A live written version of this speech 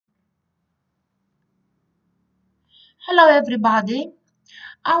Hello everybody.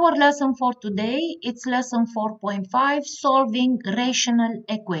 Our lesson for today it's lesson 4.5 solving rational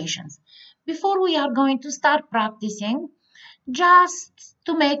equations. Before we are going to start practicing, just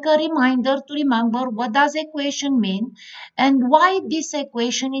to make a reminder to remember what does equation mean and why this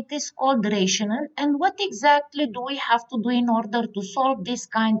equation it is called rational and what exactly do we have to do in order to solve this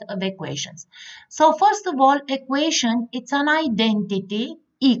kind of equations. So first of all, equation it's an identity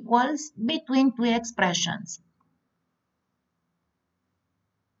equals between two expressions.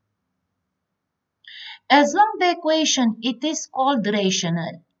 As long the equation it is called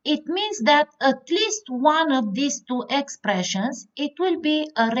rational, it means that at least one of these two expressions, it will be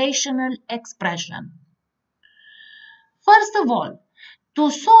a rational expression. First of all,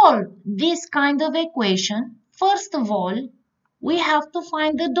 to solve this kind of equation, first of all, we have to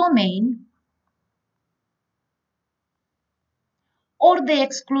find the domain or the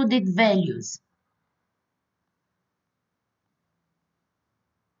excluded values.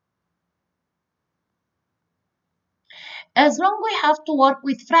 As long we have to work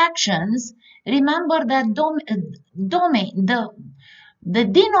with fractions, remember that the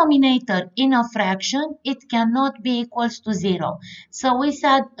denominator in a fraction, it cannot be equals to 0. So we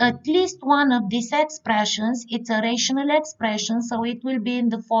said at least one of these expressions, it's a rational expression, so it will be in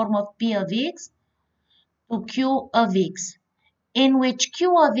the form of P of x to Q of x, in which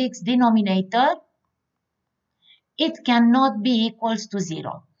Q of x denominator, it cannot be equals to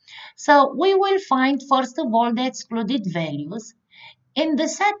 0. So we will find first of all the excluded values. In the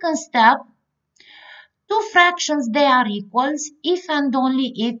second step, two fractions they are equals if and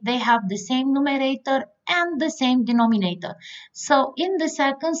only if they have the same numerator and the same denominator. So in the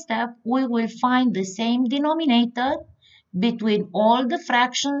second step, we will find the same denominator between all the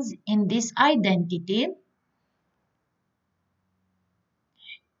fractions in this identity.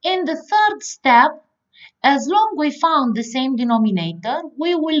 In the third step, as long we found the same denominator,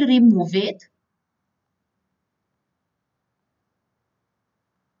 we will remove it.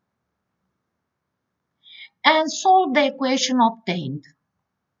 And solve the equation obtained.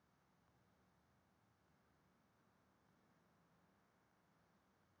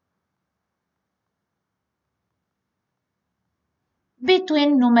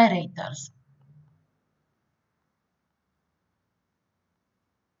 Between numerators.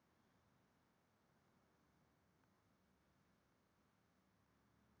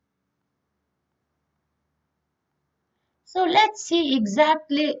 So let's see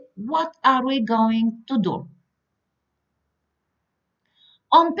exactly what are we going to do.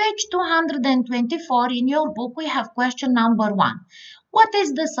 On page 224 in your book, we have question number 1. What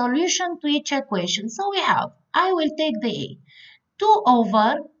is the solution to each equation? So we have, I will take the A, 2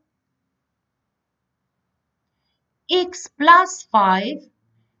 over x plus 5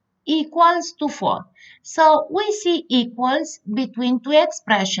 equals to 4. So we see equals between two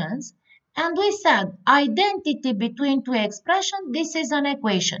expressions and we said identity between two expressions, this is an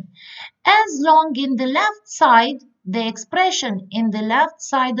equation. As long in the left side, the expression in the left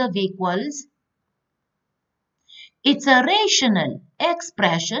side of equals, it's a rational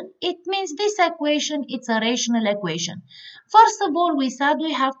expression. It means this equation, it's a rational equation. First of all, we said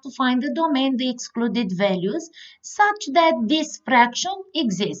we have to find the domain, the excluded values, such that this fraction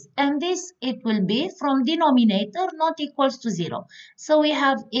exists. And this, it will be from denominator not equals to 0. So we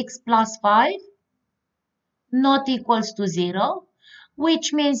have x plus 5 not equals to 0,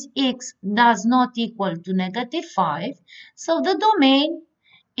 which means x does not equal to negative 5. So the domain,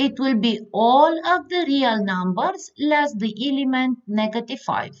 it will be all of the real numbers less the element negative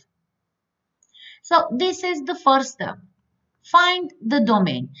 5. So this is the first step. Find the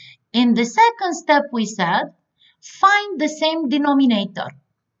domain. In the second step we said, find the same denominator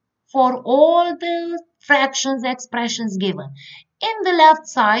for all the fractions expressions given. In the left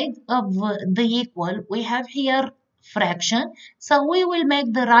side of the equal, we have here fraction. So we will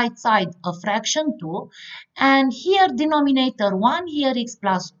make the right side a fraction 2. And here denominator 1, here x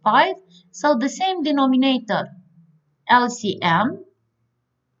plus 5. So the same denominator, LCM,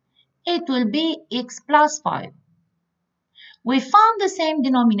 it will be x plus 5. We found the same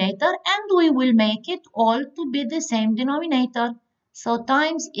denominator and we will make it all to be the same denominator. So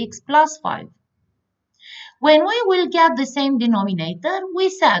times x plus 5. When we will get the same denominator, we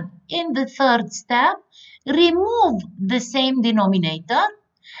said in the third step, remove the same denominator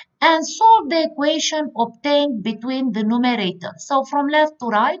and solve the equation obtained between the numerator. So from left to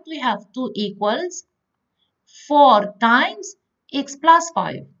right, we have 2 equals 4 times x plus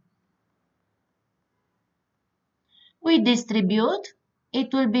 5. We distribute,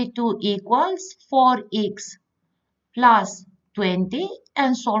 it will be 2 equals 4x plus 20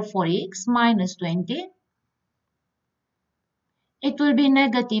 and solve for x minus 20. It will be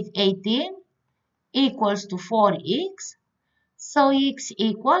negative 18 equals to 4x. So x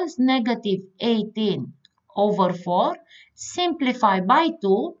equals negative 18 over 4. Simplify by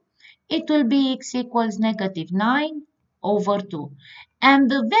 2. It will be x equals negative 9 over 2. And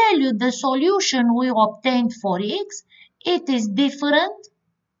the value, the solution we obtained for x, it is different.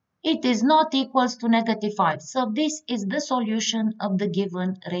 It is not equals to negative 5. So this is the solution of the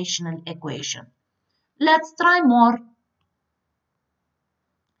given rational equation. Let's try more.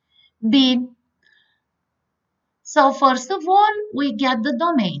 B. So first of all, we get the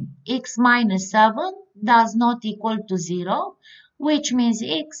domain. X minus 7 does not equal to 0, which means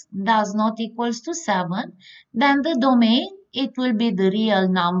x does not equals to 7. Then the domain, it will be the real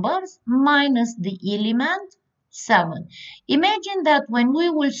numbers minus the element 7. Imagine that when we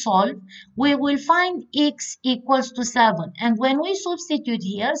will solve, we will find x equals to 7. And when we substitute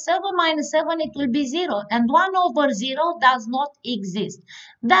here, 7 minus 7, it will be 0. And 1 over 0 does not exist.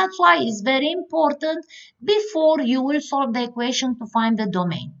 That's why it's very important before you will solve the equation to find the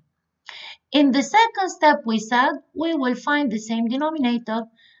domain. In the second step, we said we will find the same denominator.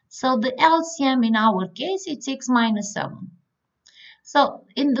 So the LCM in our case, it's x minus 7. So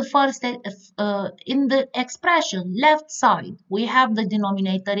in the first, in the expression left side, we have the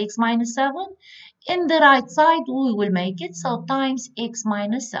denominator x minus 7. In the right side, we will make it so times x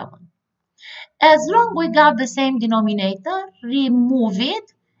minus 7. As long we got the same denominator, remove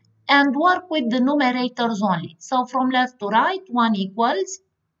it and work with the numerators only. So from left to right, 1 equals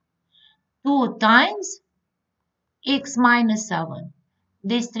 2 times x minus 7.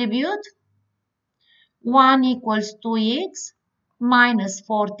 Distribute 1 equals 2x minus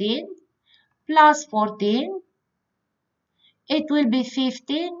 14 plus 14. It will be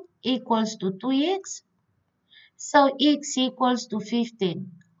 15 equals to 2x. So x equals to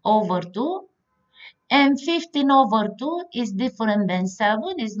 15 over 2. And 15 over 2 is different than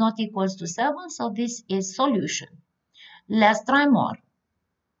 7, is not equals to 7. So this is solution. Let's try more.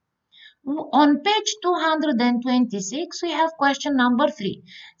 On page 226, we have question number 3.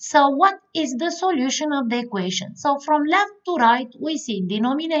 So what is the solution of the equation? So from left to right, we see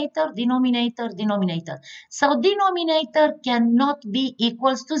denominator, denominator, denominator. So denominator cannot be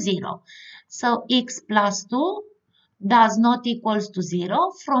equals to 0. So x plus 2 does not equals to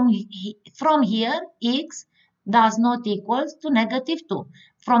 0. From here, x does not equals to negative 2.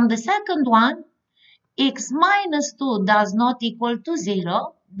 From the second one, x minus 2 does not equal to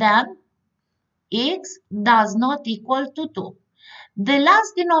 0. Then x does not equal to 2. The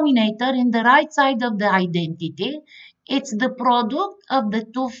last denominator in the right side of the identity, it's the product of the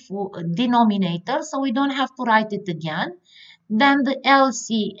two denominators, so we don't have to write it again. Then the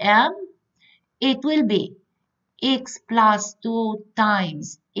LCM, it will be x plus 2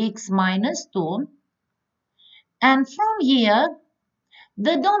 times x minus 2. And from here,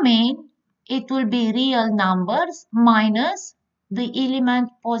 the domain, it will be real numbers minus the element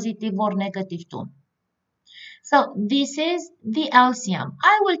positive or negative 2. So this is the LCM.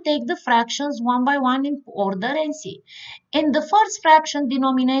 I will take the fractions one by one in order and see. In the first fraction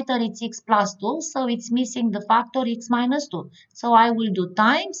denominator, it's x plus 2, so it's missing the factor x minus 2. So I will do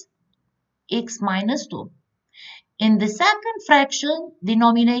times x minus 2. In the second fraction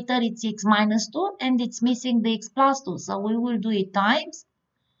denominator, it's x minus 2 and it's missing the x plus 2. So we will do it times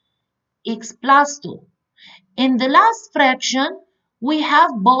x plus 2. In the last fraction, we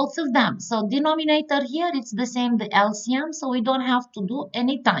have both of them. So denominator here, it's the same, the LCM, so we don't have to do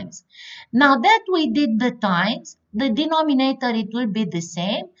any times. Now that we did the times, the denominator, it will be the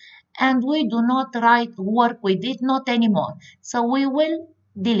same, and we do not work with it, not anymore. So we will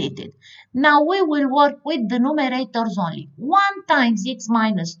delete it. Now we will work with the numerators only. 1 times x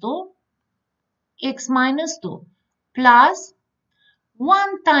minus 2 plus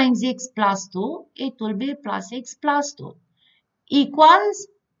 1 times x plus 2, it will be plus x plus 2 equals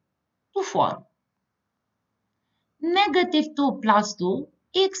to 4. Negative 2 plus 2,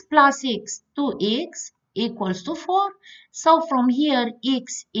 x plus x, 2x equals to 4. So from here,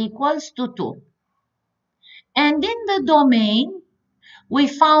 x equals to 2. And in the domain, we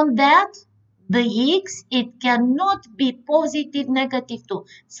found that the x, it cannot be positive negative 2.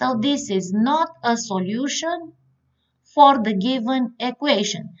 So this is not a solution for the given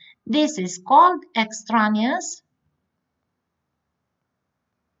equation. This is called extraneous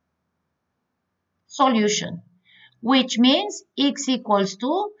solution, which means x equals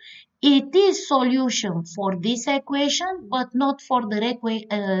to, it is solution for this equation, but not for the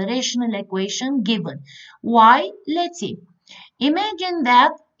rational equation given. Why? Let's see. Imagine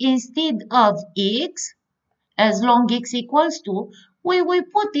that instead of x, as long x equals 2, we will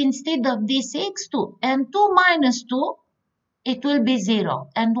put instead of this x 2, and 2 minus 2, it will be 0,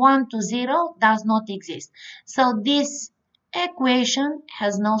 and 1 to 0 does not exist. So this equation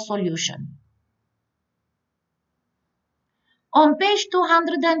has no solution. On page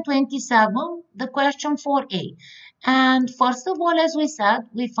 227, the question 4a. And first of all, as we said,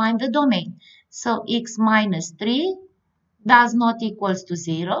 we find the domain. So x minus 3 does not equals to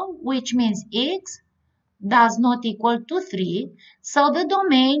 0, which means x does not equal to 3. So the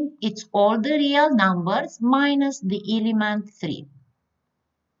domain, it's all the real numbers minus the element 3.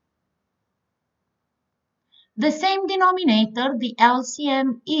 The same denominator, the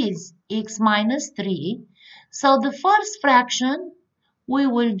LCM is x minus 3. So the first fraction, we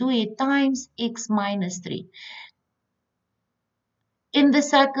will do it times x minus 3. In the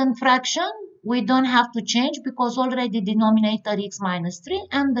second fraction, we don't have to change because already denominator x minus 3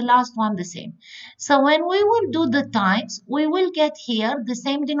 and the last one the same. So when we will do the times, we will get here the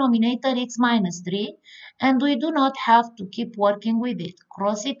same denominator x minus 3 and we do not have to keep working with it.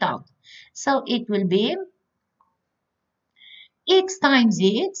 Cross it out. So it will be x times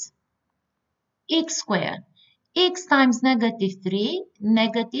x squared. X times negative 3,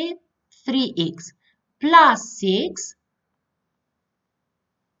 negative 3x plus 6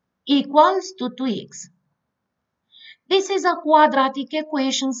 equals to 2x. This is a quadratic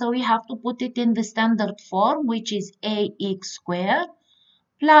equation, so we have to put it in the standard form, which is ax squared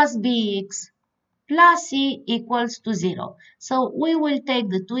plus bx plus c equals to 0. So we will take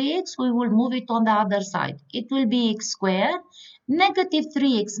the 2x, we will move it on the other side. It will be x squared, negative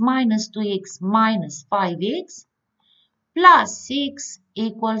 3x minus 2x minus 5x plus 6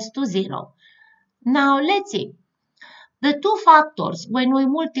 equals to 0. Now let's see. The two factors, when we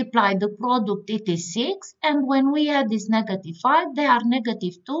multiply the product, it is 6, and when we add this negative 5, they are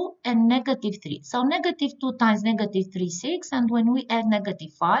negative 2 and negative 3. So negative 2 times negative 3, 6, and when we add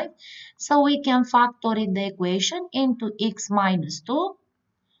negative 5, so we can factor in the equation into x minus 2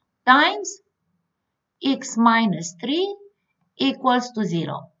 times x minus 3 equals to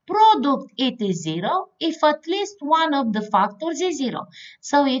 0. Product, it is 0 if at least one of the factors is 0.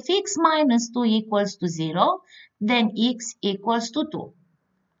 So if x minus 2 equals to 0, then x equals to 2.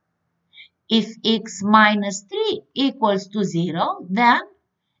 If x minus 3 equals to 0, then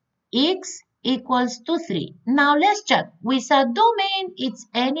x equals to 3. Now let's check. We said domain, it's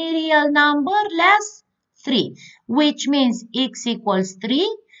any real number less 3, which means x equals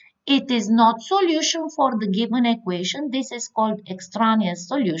 3. It is not solution for the given equation. This is called extraneous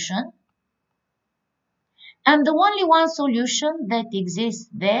solution. And the only one solution that exists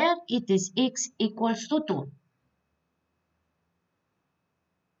there, it is x equals to 2.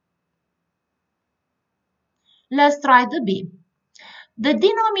 Let's try the B. The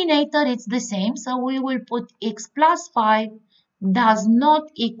denominator is the same, so we will put x plus 5 does not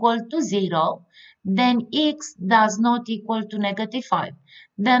equal to 0. Then x does not equal to negative 5.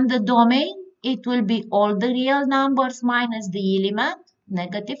 Then the domain, it will be all the real numbers minus the element,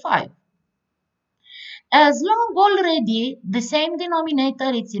 negative 5. As long already the same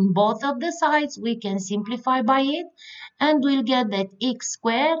denominator is in both of the sides, we can simplify by it and we'll get that x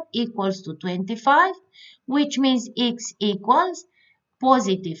squared equals to 25, which means x equals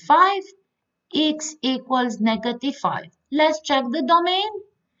positive 5, x equals negative 5. Let's check the domain.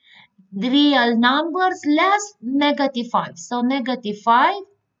 The real numbers less negative 5. So negative 5,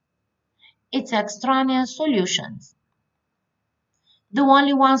 it's extraneous solutions. The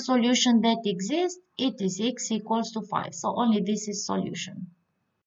only one solution that exists, it is x equals to 5. So only this is solution.